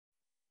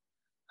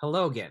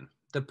Hello again.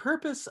 The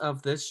purpose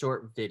of this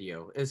short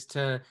video is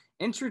to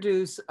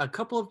introduce a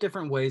couple of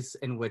different ways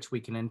in which we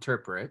can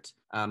interpret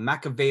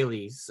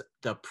Machiavelli's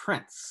The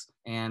Prince.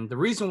 And the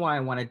reason why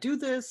I want to do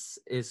this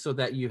is so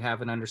that you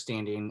have an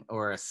understanding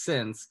or a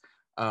sense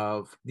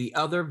of the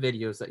other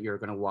videos that you're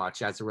going to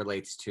watch as it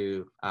relates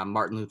to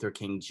Martin Luther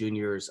King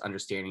Jr.'s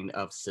understanding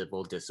of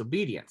civil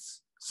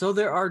disobedience. So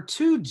there are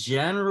two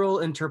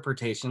general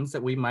interpretations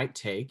that we might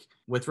take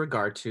with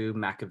regard to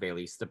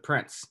Machiavelli's The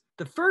Prince.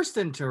 The first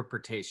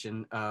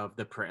interpretation of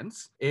The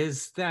Prince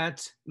is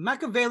that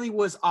Machiavelli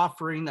was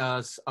offering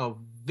us a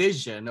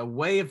vision, a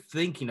way of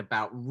thinking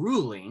about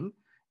ruling.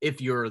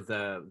 If you're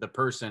the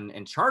person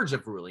in charge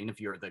of ruling,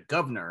 if you're the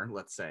governor,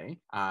 let's say,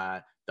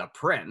 the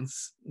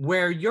prince,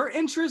 where your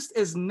interest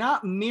is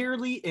not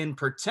merely in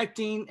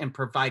protecting and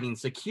providing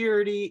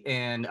security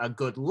and a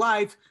good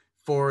life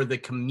for the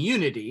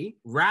community,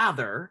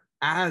 rather,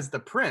 as the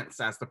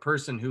prince, as the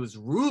person who's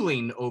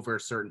ruling over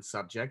certain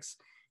subjects,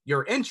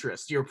 your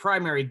interest, your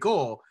primary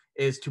goal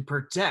is to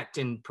protect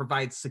and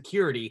provide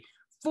security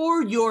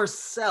for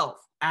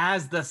yourself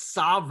as the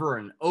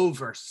sovereign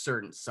over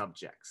certain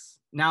subjects.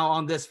 Now,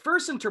 on this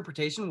first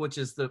interpretation, which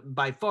is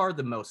by far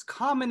the most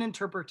common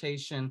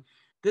interpretation,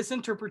 this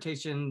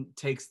interpretation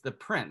takes the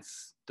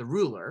prince, the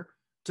ruler,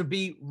 to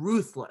be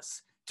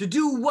ruthless, to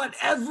do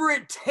whatever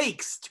it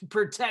takes to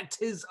protect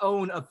his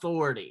own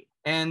authority.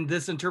 And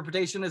this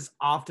interpretation is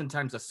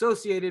oftentimes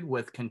associated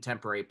with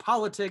contemporary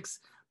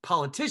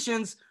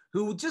politicians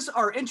who just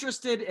are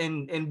interested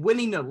in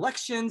winning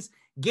elections,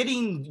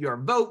 getting your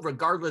vote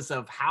regardless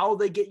of how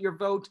they get your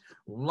vote,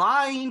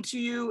 lying to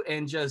you,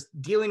 and just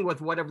dealing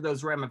with whatever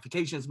those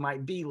ramifications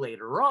might be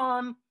later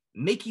on,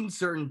 making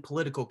certain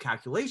political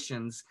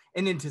calculations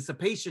in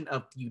anticipation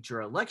of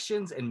future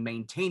elections and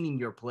maintaining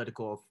your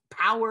political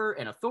power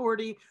and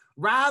authority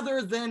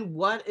rather than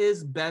what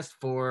is best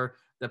for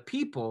the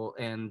people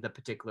in the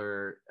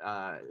particular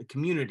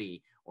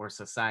community or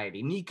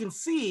society. And you can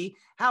see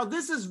how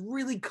this is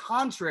really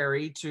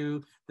contrary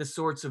to the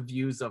sorts of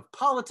views of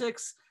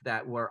politics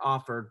that were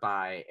offered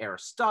by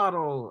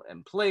Aristotle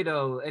and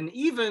Plato, and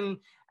even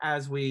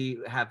as we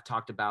have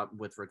talked about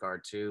with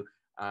regard to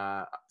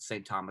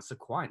St. Thomas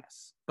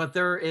Aquinas. But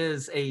there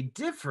is a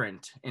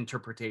different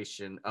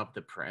interpretation of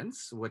the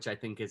prince, which I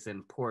think is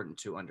important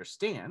to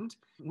understand.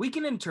 We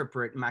can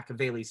interpret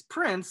Machiavelli's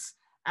prince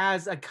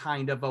as a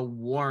kind of a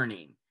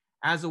warning,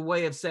 as a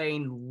way of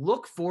saying,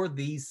 look for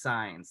these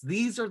signs.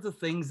 These are the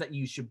things that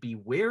you should be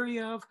wary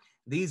of.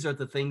 These are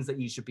the things that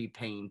you should be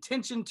paying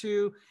attention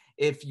to.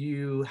 If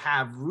you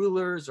have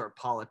rulers or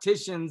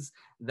politicians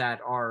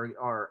that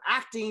are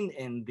acting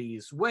in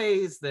these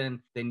ways,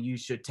 then you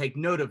should take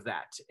note of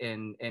that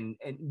and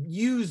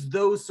use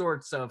those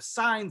sorts of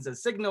signs and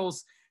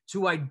signals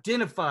to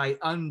identify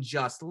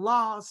unjust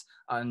laws,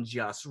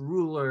 unjust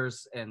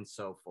rulers, and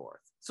so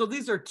forth. So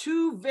these are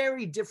two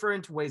very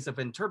different ways of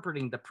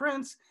interpreting the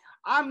prince.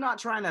 I'm not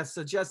trying to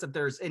suggest that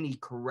there's any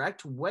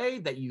correct way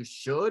that you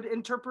should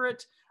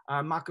interpret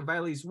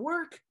Machiavelli's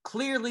work.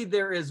 Clearly,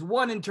 there is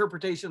one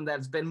interpretation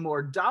that's been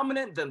more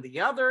dominant than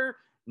the other,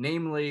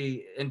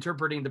 namely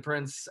interpreting the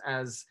prince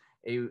as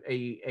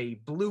a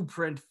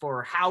blueprint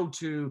for how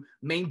to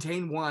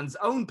maintain one's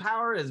own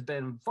power has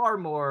been far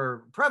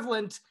more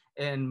prevalent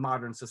in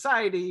modern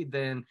society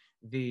than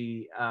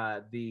the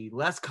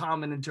less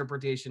common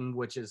interpretation,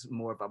 which is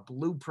more of a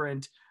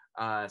blueprint,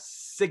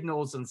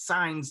 signals and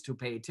signs to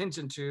pay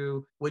attention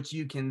to, which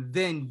you can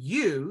then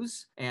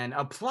use and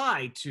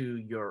apply to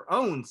your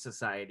own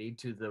society,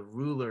 to the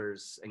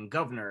rulers and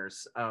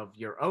governors of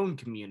your own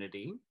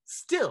community.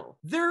 Still,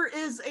 there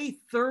is a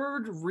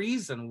third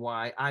reason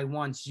why I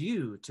want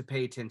you to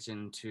pay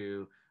attention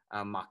to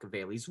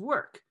Machiavelli's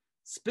work,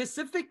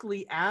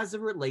 specifically as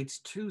it relates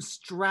to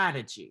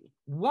strategy.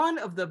 One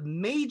of the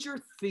major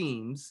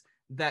themes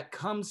that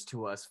comes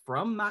to us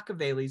from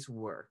Machiavelli's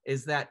work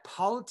is that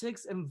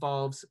politics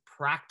involves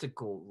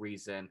practical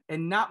reason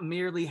and not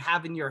merely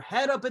having your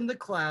head up in the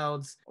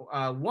clouds,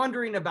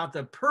 wondering about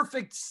the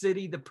perfect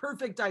city, the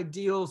perfect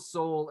ideal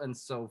soul, and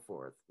so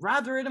forth.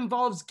 Rather, it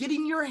involves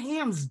getting your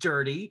hands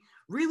dirty,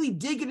 really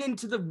digging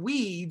into the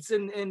weeds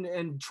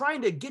and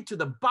trying to get to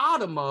the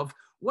bottom of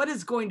what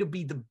is going to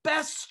be the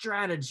best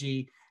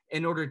strategy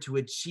in order to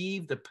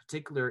achieve the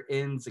particular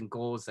ends and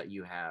goals that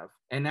you have.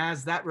 And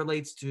as that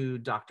relates to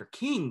Dr.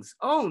 King's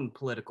own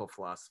political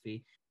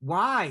philosophy,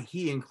 why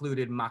he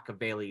included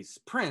Machiavelli's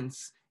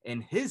Prince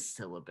in his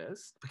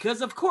syllabus,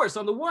 because of course,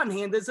 on the one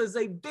hand, this is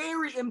a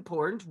very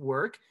important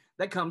work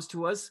that comes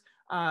to us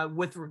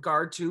with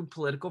regard to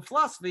political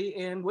philosophy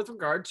and with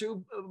regard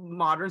to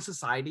modern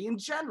society in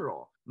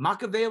general.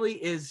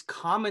 Machiavelli is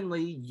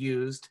commonly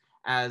used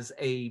as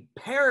a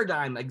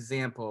paradigm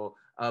example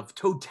of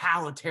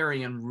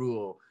totalitarian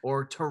rule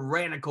or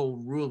tyrannical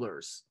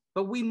rulers.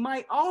 But we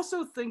might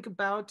also think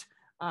about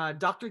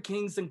Dr.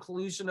 King's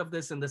inclusion of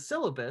this in the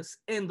syllabus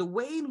and the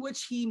way in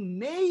which he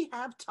may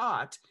have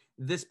taught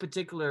this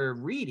particular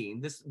reading,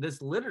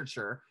 this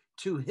literature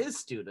to his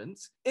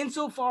students,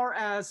 insofar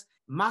as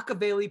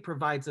Machiavelli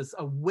provides us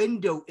a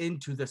window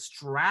into the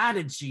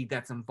strategy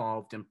that's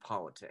involved in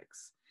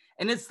politics.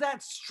 And it's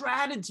that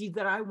strategy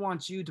that I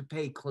want you to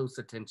pay close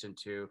attention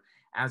to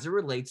as it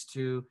relates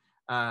to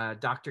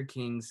Dr.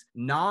 King's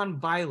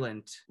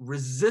nonviolent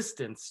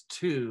resistance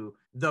to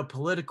the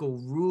political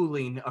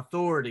ruling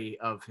authority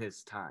of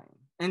his time.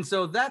 And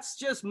so that's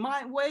just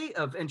my way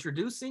of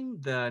introducing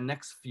the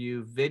next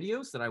few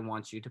videos that I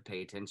want you to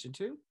pay attention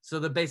to. So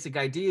the basic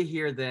idea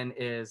here then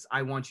is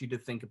I want you to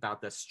think about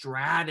the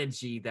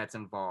strategy that's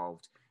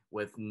involved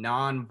with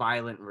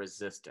nonviolent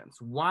resistance.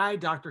 Why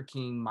Dr.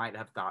 King might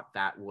have thought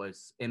that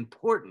was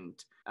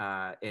important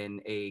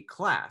in a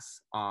class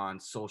on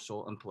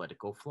social and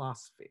political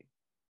philosophy.